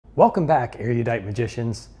Welcome back, Erudite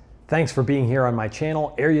Magicians. Thanks for being here on my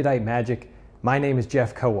channel, Erudite Magic. My name is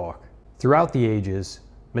Jeff Kowalk. Throughout the ages,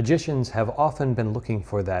 magicians have often been looking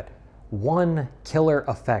for that one killer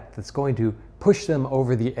effect that's going to push them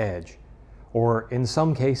over the edge. Or in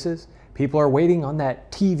some cases, people are waiting on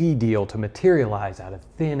that TV deal to materialize out of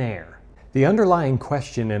thin air. The underlying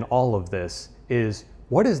question in all of this is,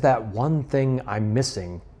 what is that one thing I'm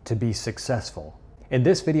missing to be successful? In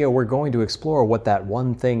this video, we're going to explore what that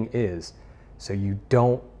one thing is, so you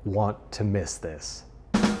don't want to miss this.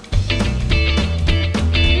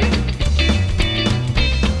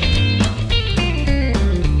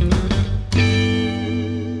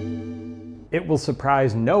 It will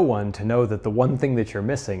surprise no one to know that the one thing that you're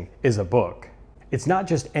missing is a book. It's not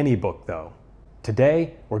just any book, though.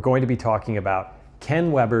 Today, we're going to be talking about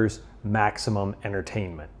Ken Weber's Maximum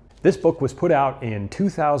Entertainment. This book was put out in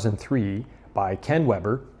 2003 by Ken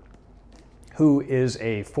Weber, who is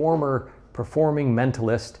a former performing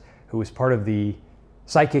mentalist who was part of the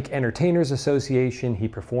Psychic Entertainers Association. He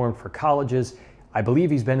performed for colleges. I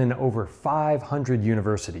believe he's been in over 500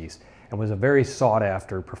 universities and was a very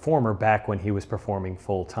sought-after performer back when he was performing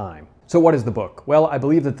full-time. So what is the book? Well, I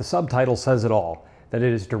believe that the subtitle says it all, that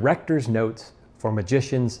it is Director's Notes for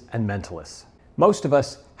Magicians and Mentalists. Most of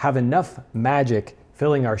us have enough magic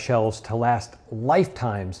filling our shelves to last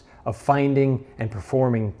lifetimes of finding and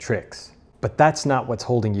performing tricks. But that's not what's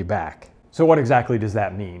holding you back. So what exactly does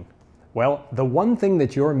that mean? Well, the one thing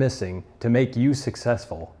that you're missing to make you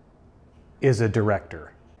successful is a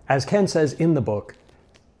director. As Ken says in the book,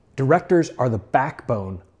 directors are the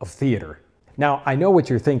backbone of theater. Now, I know what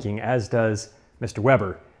you're thinking, as does Mr.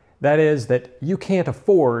 Weber. That is that you can't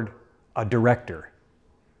afford a director.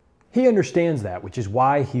 He understands that, which is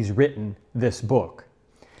why he's written this book.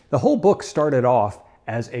 The whole book started off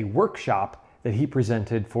as a workshop that he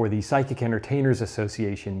presented for the Psychic Entertainers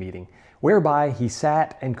Association meeting, whereby he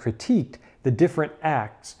sat and critiqued the different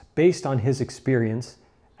acts based on his experience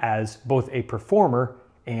as both a performer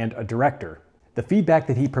and a director. The feedback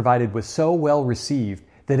that he provided was so well received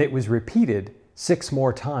that it was repeated 6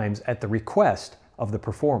 more times at the request of the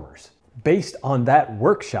performers. Based on that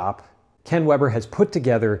workshop, Ken Weber has put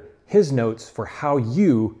together his notes for how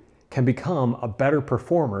you can become a better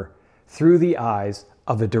performer through the eyes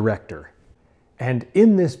of a director. And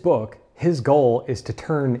in this book, his goal is to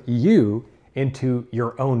turn you into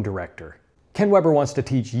your own director. Ken Weber wants to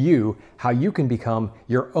teach you how you can become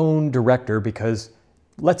your own director because,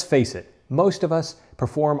 let's face it, most of us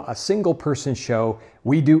perform a single person show.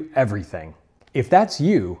 We do everything. If that's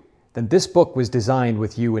you, then this book was designed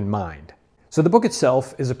with you in mind. So the book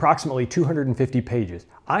itself is approximately 250 pages.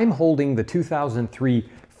 I'm holding the 2003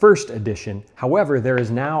 first edition. However, there is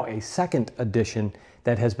now a second edition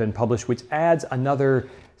that has been published, which adds another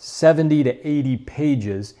 70 to 80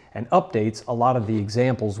 pages and updates a lot of the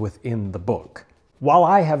examples within the book. While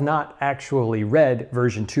I have not actually read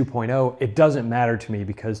version 2.0, it doesn't matter to me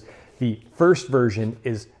because the first version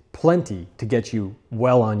is plenty to get you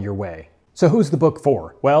well on your way. So who's the book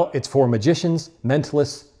for? Well, it's for magicians,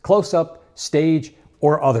 mentalists, close-up, stage,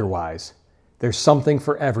 or otherwise. There's something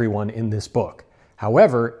for everyone in this book.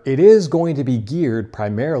 However, it is going to be geared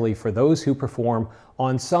primarily for those who perform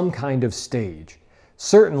on some kind of stage.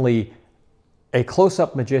 Certainly, a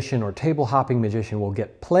close-up magician or table-hopping magician will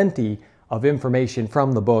get plenty of information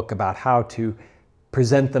from the book about how to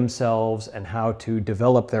present themselves and how to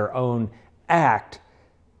develop their own act.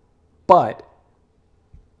 But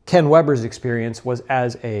Ken Weber's experience was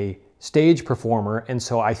as a stage performer, and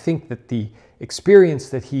so I think that the experience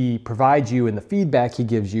that he provides you and the feedback he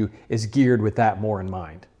gives you is geared with that more in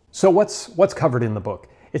mind. So what's covered in the book?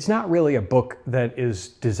 It's not really a book that is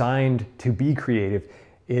designed to be creative.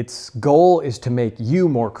 Its goal is to make you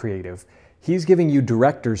more creative. He's giving you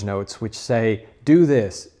director's notes which say, do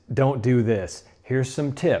this, don't do this. Here's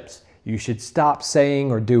some tips. You should stop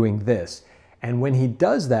saying or doing this. And when he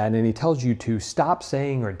does that and he tells you to stop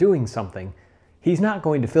saying or doing something, he's not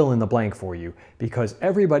going to fill in the blank for you because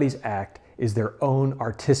everybody's act is their own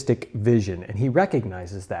artistic vision, and he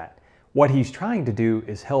recognizes that. What he's trying to do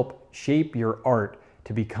is help shape your art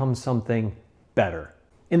to become something better.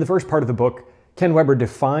 In the first part of the book, Ken Weber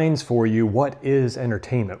defines for you what is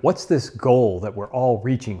entertainment. What's this goal that we're all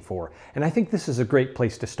reaching for? And I think this is a great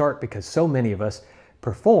place to start because so many of us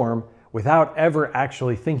perform without ever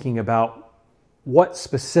actually thinking about what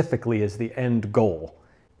specifically is the end goal.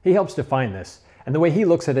 He helps define this, and the way he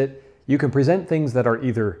looks at it, you can present things that are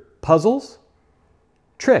either puzzles,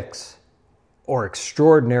 tricks, or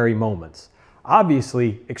extraordinary moments.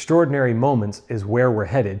 Obviously, extraordinary moments is where we're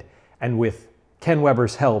headed, and with Ken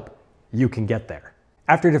Weber's help, you can get there.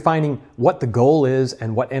 After defining what the goal is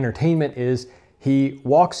and what entertainment is, he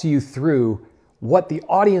walks you through what the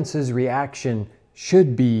audience's reaction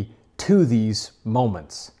should be to these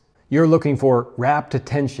moments. You're looking for rapt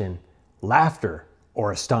attention, laughter,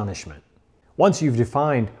 or astonishment. Once you've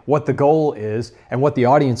defined what the goal is and what the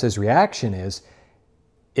audience's reaction is,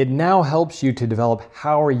 it now helps you to develop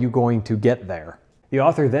how are you going to get there. The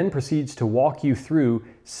author then proceeds to walk you through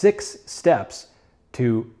 6 steps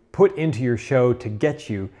to put into your show to get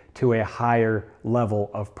you to a higher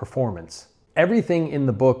level of performance. Everything in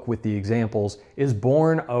the book with the examples is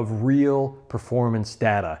born of real performance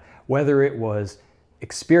data, whether it was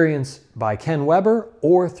experienced by Ken Weber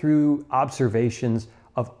or through observations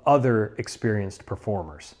of other experienced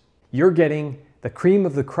performers. You're getting the cream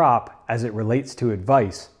of the crop as it relates to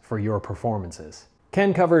advice for your performances.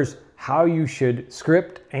 Ken covers how you should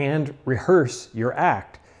script and rehearse your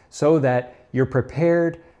act so that you're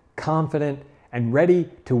prepared, confident, and ready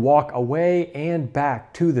to walk away and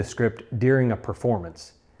back to the script during a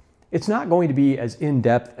performance. It's not going to be as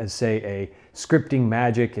in-depth as, say, a scripting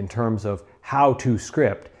magic in terms of how to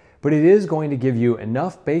script, but it is going to give you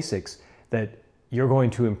enough basics that you're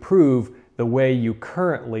going to improve the way you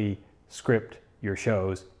currently script your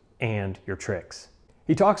shows and your tricks.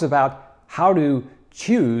 He talks about how to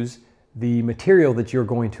choose the material that you're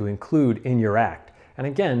going to include in your act. And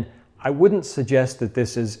again, I wouldn't suggest that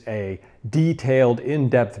this is a detailed,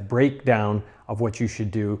 in-depth breakdown of what you should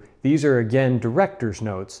do. These are, again, director's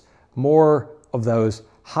notes, more of those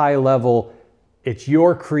high-level, it's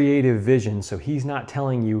your creative vision, so he's not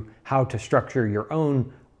telling you how to structure your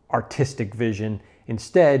own artistic vision.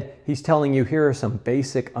 Instead, he's telling you here are some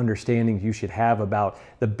basic understandings you should have about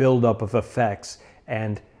the buildup of effects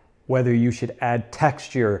and whether you should add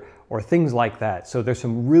texture or things like that. So there's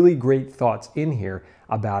some really great thoughts in here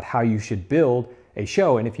about how you should build a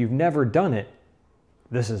show, and if you've never done it,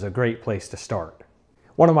 this is a great place to start.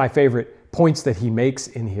 One of my favorite points that he makes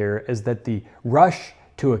in here is that the rush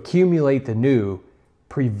to accumulate the new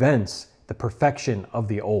prevents the perfection of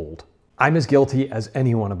the old. I'm as guilty as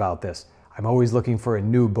anyone about this. I'm always looking for a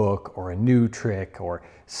new book or a new trick or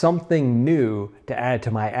something new to add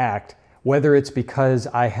to my act, whether it's because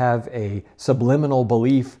I have a subliminal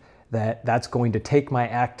belief that that's going to take my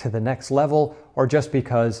act to the next level, or just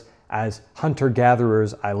because as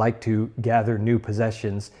hunter-gatherers I like to gather new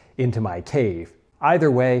possessions into my cave. Either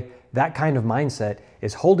way, that kind of mindset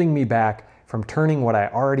is holding me back from turning what I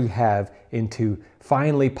already have into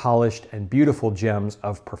finely polished and beautiful gems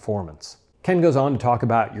of performance. Ken goes on to talk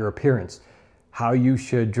about your appearance, how you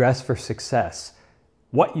should dress for success,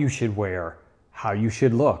 what you should wear, how you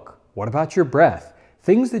should look, what about your breath,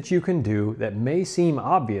 things that you can do that may seem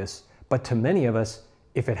obvious, but to many of us,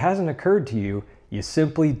 if it hasn't occurred to you, you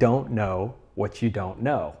simply don't know what you don't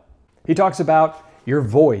know. He talks about your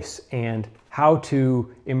voice and how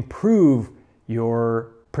to improve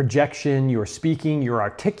your projection, your speaking, your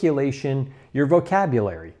articulation, your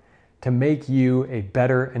vocabulary to make you a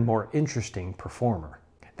better and more interesting performer.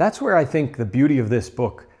 That's where I think the beauty of this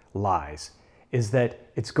book lies, is that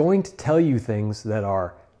it's going to tell you things that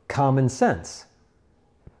are common sense.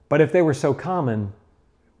 But if they were so common,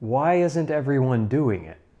 why isn't everyone doing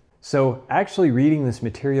it? So actually reading this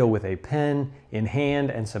material with a pen in hand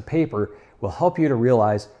and some paper will help you to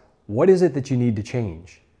realize what is it that you need to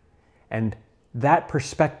change. And that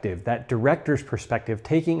perspective, that director's perspective,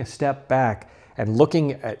 taking a step back and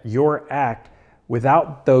looking at your act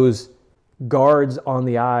without those guards on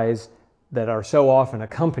the eyes that are so often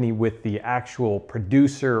accompanied with the actual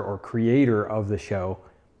producer or creator of the show,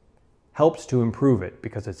 helps to improve it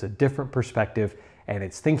because it's a different perspective and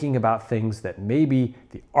it's thinking about things that maybe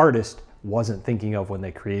the artist wasn't thinking of when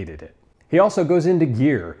they created it. He also goes into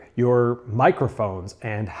gear, your microphones,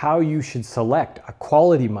 and how you should select a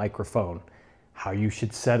quality microphone, how you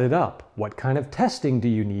should set it up, what kind of testing do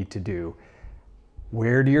you need to do,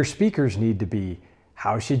 where do your speakers need to be,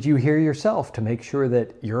 how should you hear yourself to make sure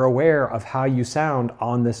that you're aware of how you sound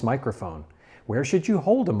on this microphone, where should you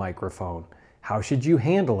hold a microphone, how should you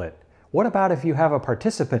handle it, what about if you have a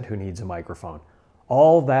participant who needs a microphone?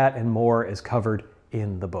 All that and more is covered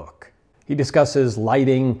in the book. He discusses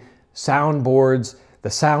lighting, soundboards, the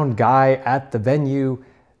sound guy at the venue,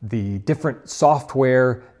 the different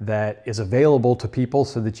software that is available to people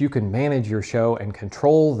so that you can manage your show and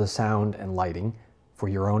control the sound and lighting for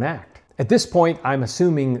your own act. At this point, I'm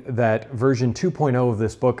assuming that version 2.0 of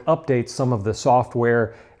this book updates some of the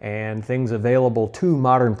software and things available to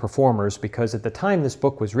modern performers, because at the time this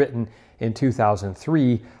book was written in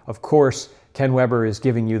 2003, of course, Ken Weber is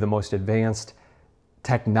giving you the most advanced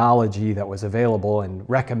technology that was available and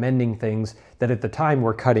recommending things that at the time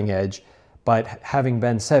were cutting edge. But having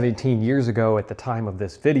been 17 years ago at the time of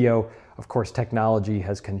this video, of course, technology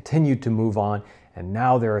has continued to move on, and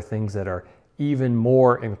now there are things that are even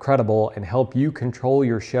more incredible and help you control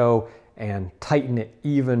your show and tighten it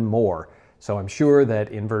even more. So I'm sure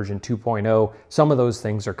that in version 2.0, some of those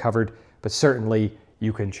things are covered, but certainly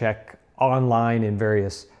you can check online in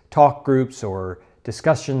various talk groups or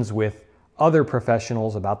discussions with other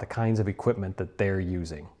professionals about the kinds of equipment that they're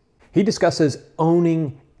using. He discusses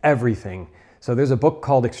owning everything. So there's a book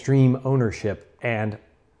called Extreme Ownership, and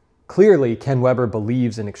clearly Ken Weber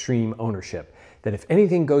believes in extreme ownership, that if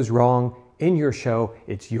anything goes wrong in your show,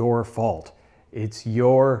 it's your fault. It's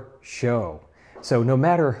your show. So no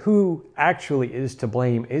matter who actually is to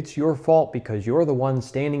blame, it's your fault because you're the one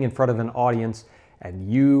standing in front of an audience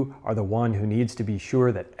and you are the one who needs to be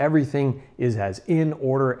sure that everything is as in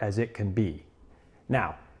order as it can be.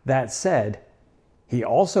 Now, that said, he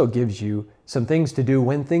also gives you some things to do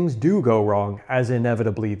when things do go wrong, as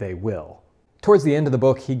inevitably they will. Towards the end of the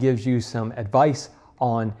book, he gives you some advice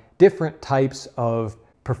on different types of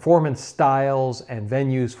performance styles and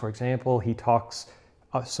venues. For example, he talks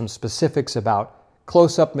some specifics about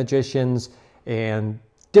close-up magicians and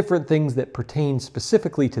different things that pertain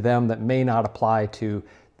specifically to them that may not apply to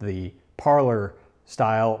the parlor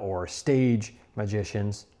style or stage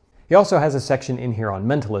magicians. He also has a section in here on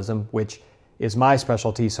mentalism, which is my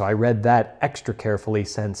specialty, so I read that extra carefully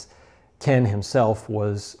since Ken himself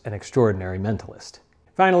was an extraordinary mentalist.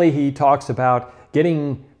 Finally, he talks about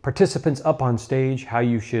getting participants up on stage, how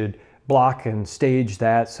you should block and stage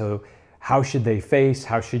that. So how should they face?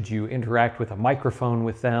 How should you interact with a microphone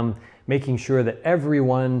with them? Making sure that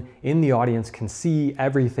everyone in the audience can see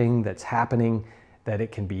everything that's happening, that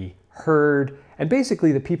it can be heard, and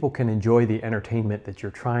basically that people can enjoy the entertainment that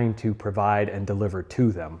you're trying to provide and deliver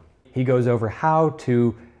to them. He goes over how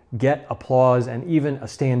to get applause and even a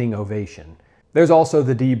standing ovation. There's also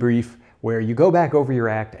the debrief, where you go back over your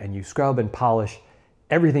act and you scrub and polish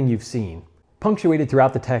everything you've seen. Punctuated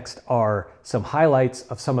throughout the text are some highlights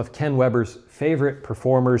of some of Ken Weber's favorite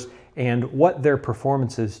performers and what their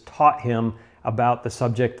performances taught him about the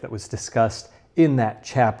subject that was discussed in that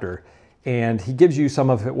chapter. And he gives you some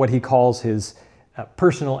of what he calls his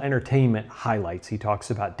personal entertainment highlights. He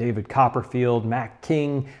talks about David Copperfield, Mac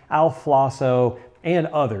King, Al Flosso, and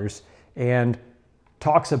others, and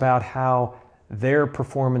talks about how their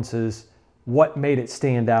performances, what made it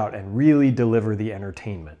stand out and really deliver the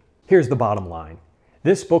entertainment. Here's the bottom line.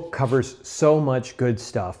 This book covers so much good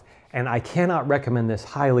stuff, and I cannot recommend this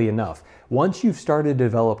highly enough. Once you've started to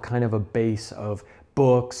develop kind of a base of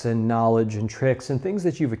books and knowledge and tricks and things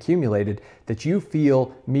that you've accumulated that you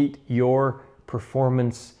feel meet your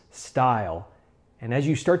performance style, and as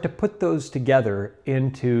you start to put those together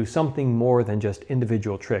into something more than just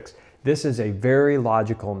individual tricks, this is a very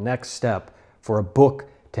logical next step for a book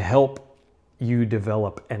to help you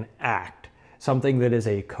develop an act, something that is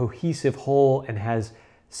a cohesive whole and has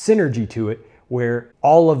synergy to it, where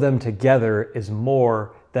all of them together is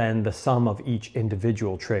more than the sum of each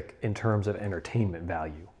individual trick in terms of entertainment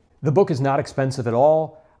value. The book is not expensive at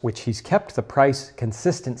all, which he's kept the price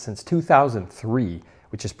consistent since 2003,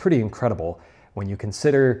 which is pretty incredible when you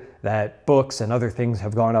consider that books and other things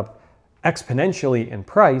have gone up exponentially in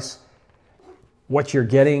price. What you're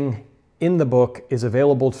getting in the book is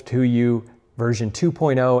available to you, version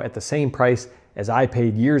 2.0, at the same price as I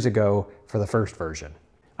paid years ago for the first version.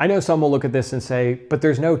 I know some will look at this and say, but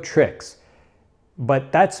there's no tricks.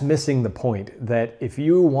 But that's missing the point, that if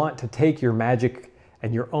you want to take your magic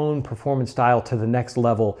and your own performance style to the next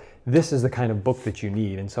level, this is the kind of book that you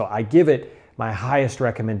need. And so I give it my highest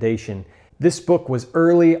recommendation. This book was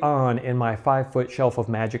early on in my 5-foot shelf of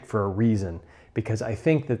magic for a reason, because I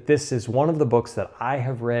think that this is one of the books that I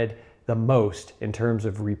have read the most in terms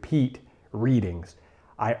of repeat readings.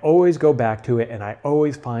 I always go back to it and I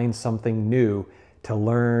always find something new to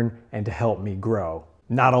learn and to help me grow.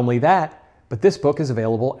 Not only that, but this book is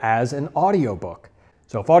available as an audiobook.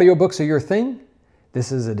 So if audiobooks are your thing,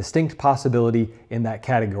 this is a distinct possibility in that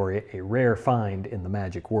category, a rare find in the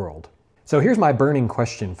magic world. So here's my burning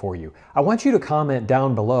question for you. I want you to comment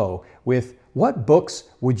down below with what books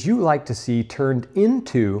would you like to see turned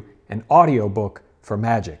into an audiobook for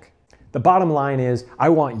magic? The bottom line is, I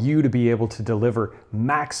want you to be able to deliver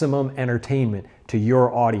maximum entertainment to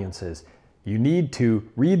your audiences. You need to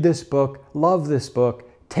read this book, love this book,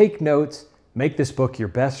 take notes, make this book your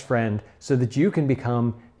best friend so that you can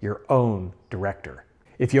become your own director.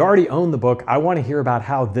 If you already own the book, I want to hear about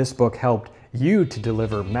how this book helped you to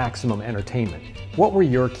deliver maximum entertainment. What were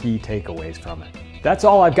your key takeaways from it? That's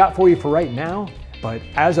all I've got for you for right now. But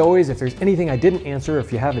as always, if there's anything I didn't answer,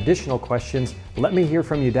 if you have additional questions, let me hear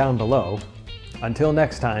from you down below. Until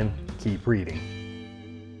next time, keep reading.